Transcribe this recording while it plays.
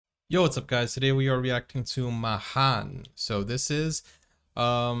Yo, what's up guys? Today we are reacting to Mahaan. So this is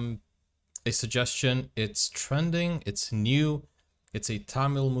a suggestion. It's trending, it's new, it's a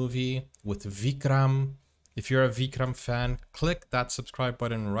Tamil movie with Vikram. If you're a Vikram fan, click that subscribe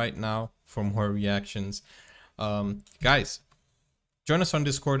button right now for more reactions. Guys, join us on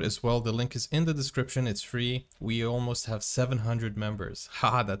Discord as well. The link is in the description. It's free. We almost have 700 members.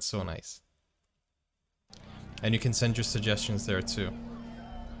 Haha, that's so nice. And you can send your suggestions there too.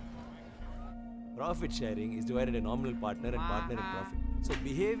 Profit sharing is divided in nominal partner and partner in profit. So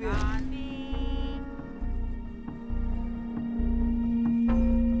behavior.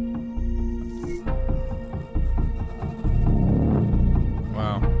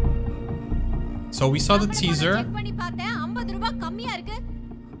 Wow. So we saw the teaser. And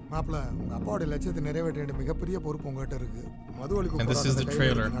this is the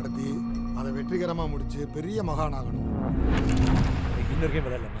trailer.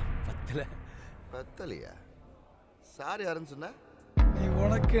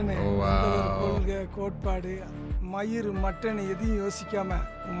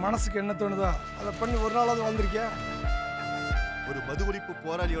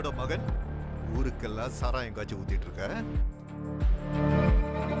 ஊருக்கெல்லாம் சாராயம் காய்ச்சி ஊத்திட்டு இருக்க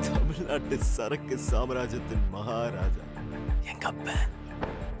தமிழ்நாட்டு சரக்கு சாம்ராஜ்யத்தின் மகாராஜா எங்க அப்பன்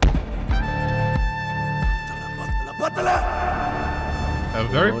A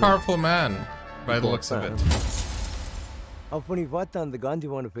very powerful man by the looks of it. அப்ப நீ பார்த்த அந்த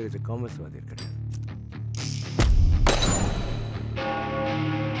காந்திவான பேரு காமஸ்வாதி இருக்கடா.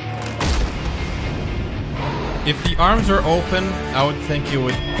 If the arms were open, I would think it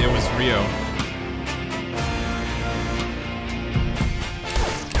was Rio.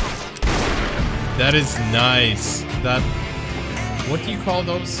 That is nice. That, what do you call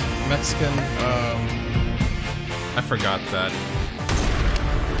those Mexican, I forgot that.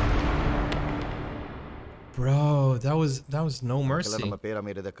 Bro, that was no mercy.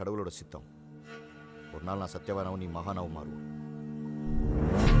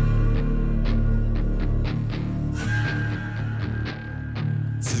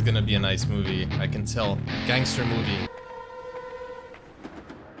 This is gonna be a nice movie, I can tell. Gangster movie.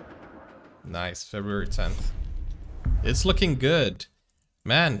 Nice, February 10th. It's looking good.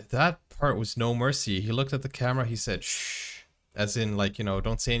 Man, that part was no mercy. He looked at the camera, he said, shh. As in, like, you know,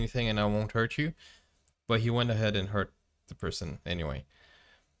 don't say anything and I won't hurt you. But he went ahead and hurt the person anyway.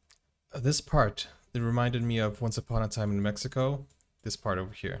 This part, it reminded me of Once Upon a Time in Mexico. This part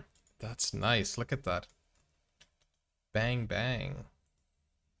over here. That's nice, look at that. Bang, bang.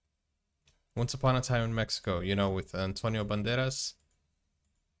 Once Upon a Time in Mexico, you know, with Antonio Banderas.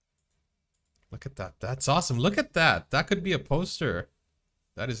 Look at that. That's awesome. Look at that. That could be a poster.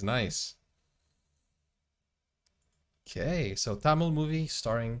 That is nice. Okay, so Tamil movie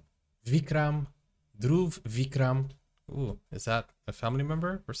starring Vikram, Dhruv Vikram. Ooh, is that a family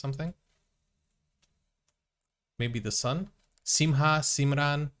member or something? Maybe the son? Simha,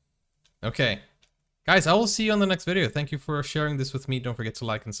 Simran. Okay. Guys, I will see you on the next video. Thank you for sharing this with me. Don't forget to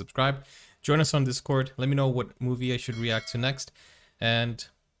like and subscribe. Join us on Discord. Let me know what movie I should react to next. And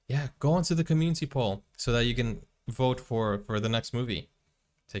yeah, go onto the community poll so that you can vote for the next movie.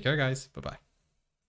 Take care, guys. Bye-bye.